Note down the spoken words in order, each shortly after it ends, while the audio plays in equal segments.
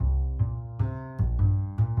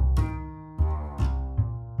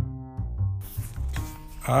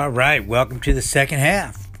All right, welcome to the second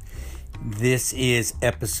half. This is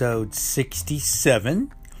episode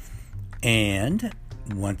 67, and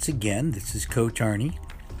once again, this is Coach Arnie.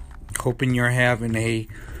 Hoping you're having a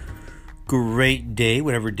great day,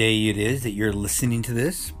 whatever day it is that you're listening to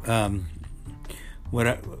this.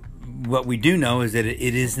 What we do know is that it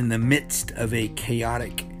is in the midst of a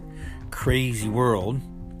chaotic, crazy world.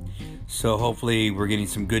 So hopefully we're getting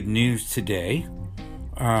some good news today.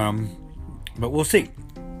 But we'll see.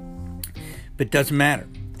 But it doesn't matter.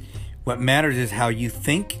 What matters is how you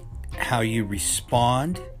think, how you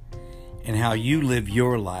respond, and how you live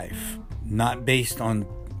your life. Not based on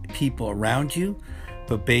people around you,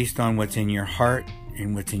 but based on what's in your heart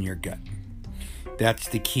and what's in your gut. That's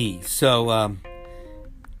the key. So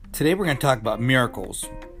today we're going to talk about miracles.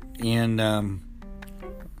 And I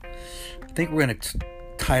think we're going to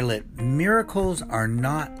title it, Miracles Are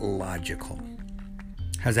Not Logical.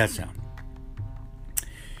 How's that sound?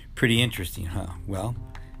 Pretty interesting, huh? Well,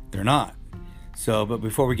 they're not. So, but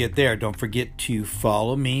before we get there, don't forget to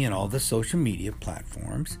follow me on all the social media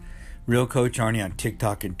platforms. Real Coach Arnie on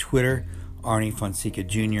TikTok and Twitter. Arnie Fonseca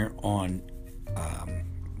Jr. on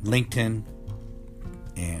LinkedIn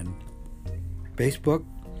and Facebook.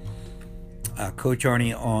 Coach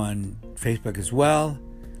Arnie on Facebook as well.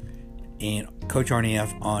 And Coach Arnie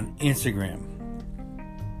F on Instagram.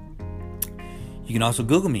 You can also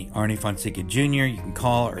Google me, Arnie Fonseca Jr. You can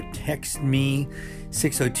call or text me,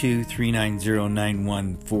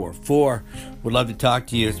 602-390-9144. Would love to talk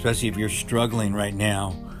to you, especially if you're struggling right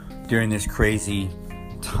now during this crazy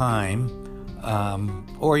time.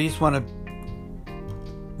 Or you just want to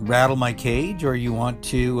rattle my cage, or you want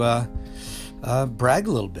to brag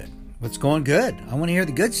a little bit. What's going good? I want to hear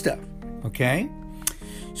the good stuff, okay?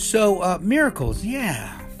 So, miracles.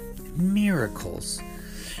 Yeah, miracles.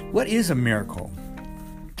 What is a miracle?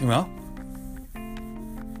 Well,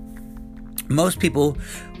 most people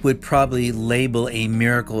would probably label a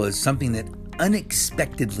miracle as something that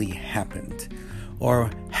unexpectedly happened, or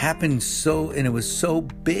happened and it was so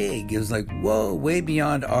big. It was like, whoa, way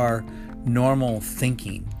beyond our normal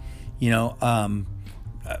thinking. You know, a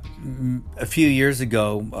few years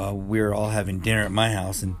ago, we were all having dinner at my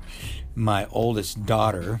house, and my oldest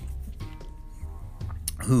daughter,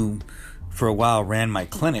 who for a while ran my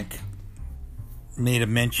clinic, made a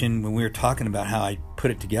mention when we were talking about how I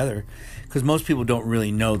put it together, because most people don't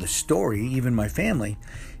really know the story, even my family.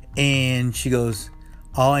 And she goes,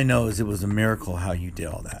 all I know is it was a miracle how you did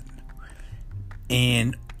all that.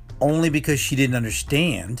 And only because she didn't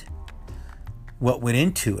understand what went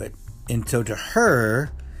into it. And so to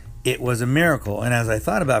her, it was a miracle. And as I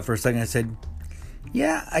thought about it for a second, I said,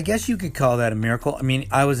 yeah, I guess you could call that a miracle. I mean,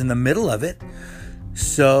 I was in the middle of it.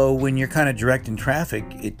 So when you're kind of directing traffic,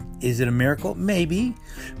 is it a miracle? Maybe.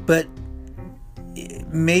 But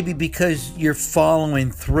maybe because you're following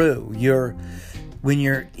through. When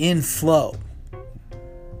you're in flow.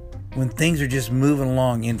 When things are just moving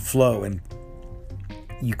along in flow, and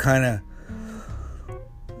you kind of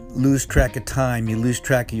lose track of time, you lose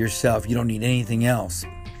track of yourself, you don't need anything else.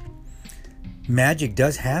 Magic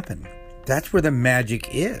does happen. That's where the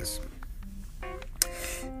magic is.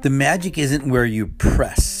 The magic isn't where you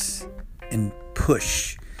press and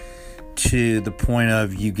push to the point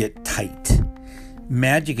of you get tight.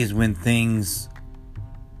 Magic is when things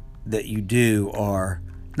that you do are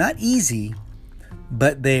not easy,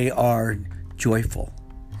 but they are joyful,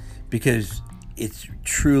 because it's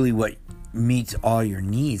truly what meets all your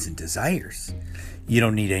needs and desires. You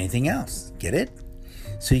don't need anything else. Get it?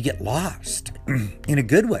 So you get lost in a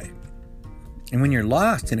good way. And when you're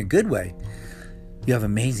lost in a good way, you have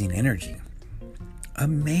amazing energy.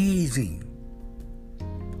 Amazing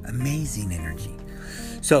energy.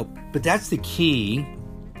 So, but that's the key,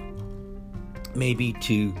 maybe,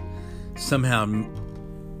 to somehow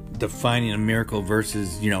defining a miracle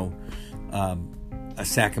versus, a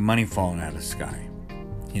sack of money falling out of the sky.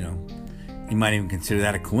 You might even consider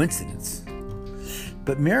that a coincidence.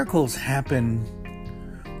 But miracles happen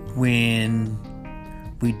when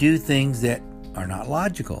we do things that are not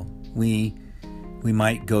logical. We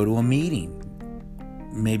might go to a meeting,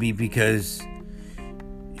 maybe because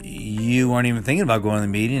you weren't even thinking about going to the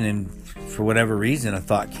meeting, and for whatever reason, a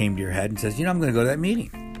thought came to your head and says, I'm going to go to that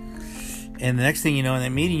meeting. And the next thing you know, in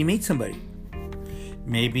that meeting, you meet somebody.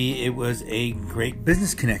 Maybe it was a great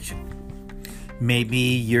business connection. Maybe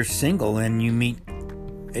you're single and you meet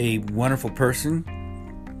a wonderful person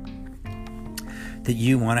that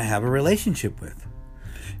you want to have a relationship with.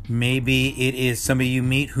 Maybe it is somebody you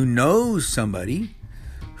meet who knows somebody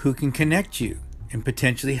who can connect you and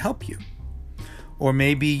potentially help you. Or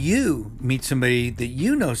maybe you meet somebody that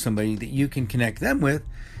you know somebody that you can connect them with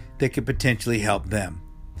that could potentially help them.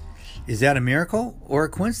 Is that a miracle or a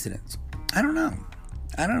coincidence? I don't know.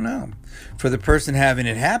 For the person having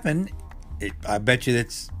it happen, I bet you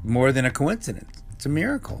that's more than a coincidence. It's a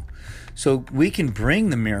miracle. So we can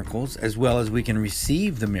bring the miracles as well as we can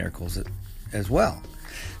receive the miracles as well.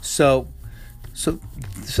 So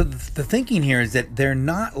the thinking here is that they're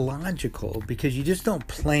not logical, because you just don't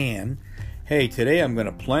plan, hey, today I'm going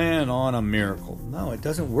to plan on a miracle. No, it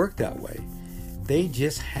doesn't work that way. They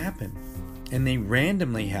just happen, and they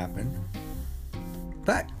randomly happen.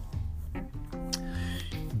 But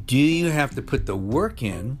do you have to put the work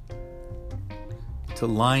in to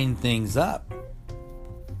line things up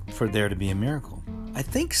for there to be a miracle? I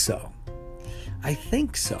think so. I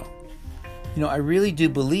really do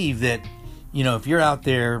believe that, if you're out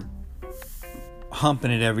there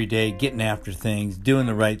humping it every day, getting after things, doing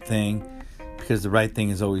the right thing, because the right thing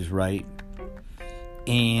is always right.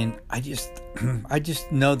 And I just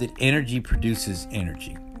know that energy produces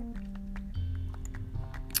energy.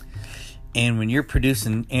 And when you're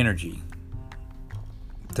producing energy,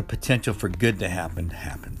 the potential for good to happen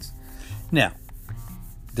happens. Now,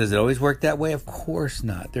 does it always work that way? Of course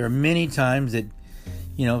not. There are many times that,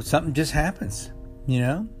 something just happens.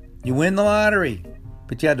 You win the lottery,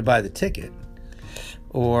 but you had to buy the ticket.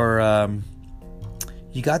 Or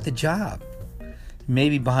you got the job.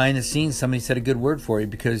 Maybe behind the scenes somebody said a good word for you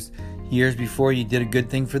because years before you did a good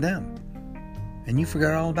thing for them. And you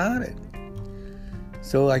forgot all about it.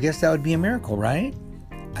 So I guess that would be a miracle, right?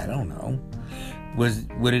 I don't know.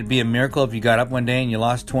 Would it be a miracle if you got up one day and you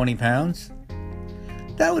lost 20 pounds?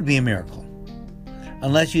 That would be a miracle.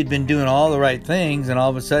 Unless you'd been doing all the right things and all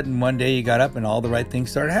of a sudden one day you got up and all the right things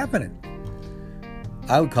started happening.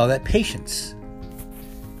 I would call that patience.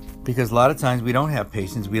 Because a lot of times we don't have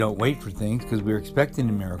patience. We don't wait for things because we're expecting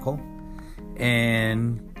a miracle.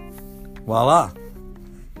 And voila.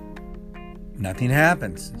 Nothing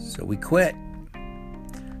happens. So we quit.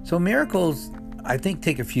 So miracles, I think,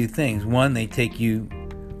 take a few things. One, they take you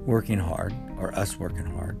working hard, or us working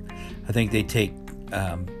hard. I think they take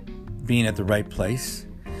being at the right place.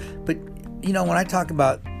 But, when I talk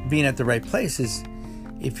about being at the right place is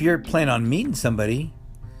if you're planning on meeting somebody,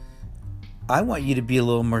 I want you to be a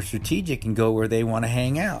little more strategic and go where they want to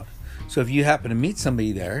hang out. So if you happen to meet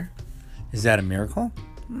somebody there, is that a miracle?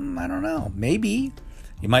 I don't know. Maybe.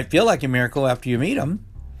 You might feel like a miracle after you meet them.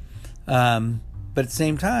 But at the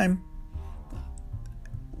same time,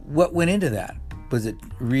 what went into that? Was it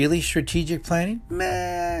really strategic planning?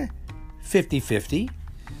 50-50.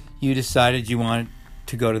 You decided you wanted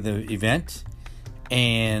to go to the event,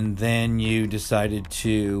 and then you decided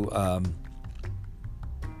to,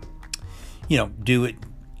 do it,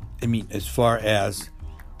 as far as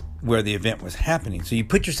where the event was happening. So you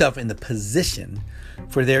put yourself in the position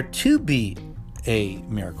for there to be a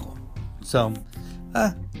miracle. So,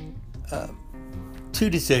 two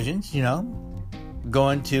decisions,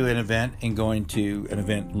 going to an event and going to an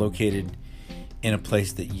event located in a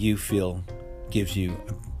place that you feel gives you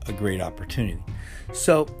a great opportunity.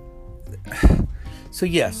 So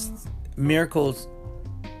yes, miracles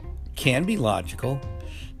can be logical,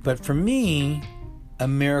 but for me, a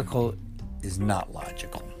miracle is not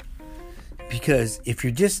logical. Because if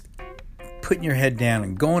you're just putting your head down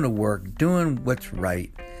and going to work, doing what's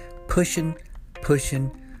right, pushing,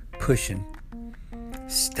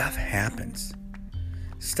 stuff happens.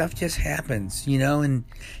 Stuff just happens, and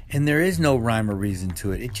there is no rhyme or reason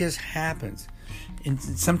to it. It just happens. And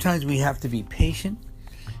sometimes we have to be patient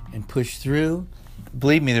and push through.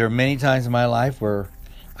 Believe me, there are many times in my life where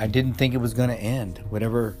I didn't think it was going to end.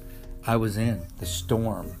 Whatever I was in, the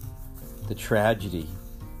storm, the tragedy,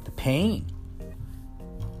 the pain.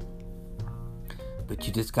 But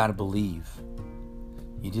you just got to believe.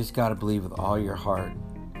 You just got to believe with all your heart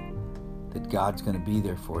that God's going to be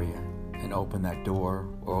there for you and open that door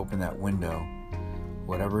or open that window,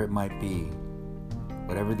 whatever it might be,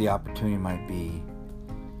 whatever the opportunity might be.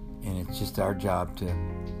 And it's just our job to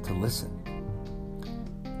listen.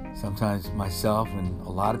 Sometimes myself and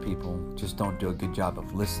a lot of people just don't do a good job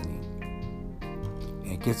of listening.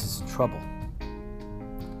 And it gets us in trouble.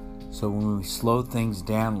 So when we slow things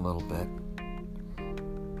down a little bit,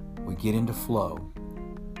 we get into flow,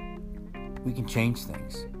 we can change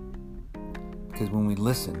things. Because when we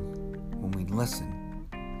listen,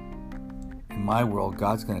 in my world,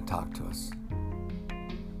 God's going to talk to us.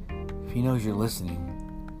 If He knows you're listening,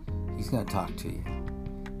 He's going to talk to you.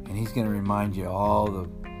 And He's going to remind you all the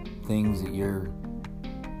things that you're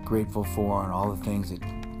grateful for and all the things that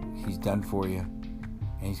He's done for you.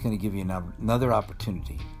 And He's going to give you another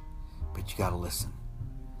opportunity but you got to listen.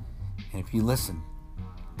 And if you listen,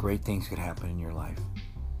 great things could happen in your life.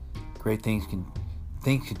 Things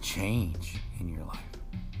could change in your life.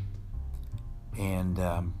 And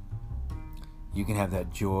you can have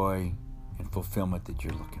that joy and fulfillment that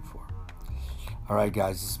you're looking for. All right,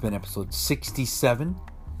 guys, this has been episode 67.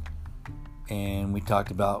 And we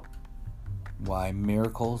talked about why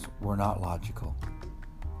miracles were not logical.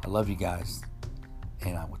 I love you guys.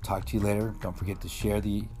 And I will talk to you later. Don't forget to share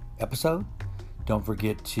the episode. Don't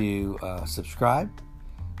forget to subscribe.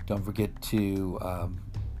 Don't forget to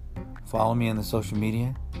follow me on the social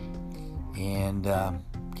media. And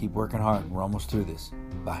keep working hard. We're almost through this.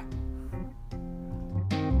 Bye.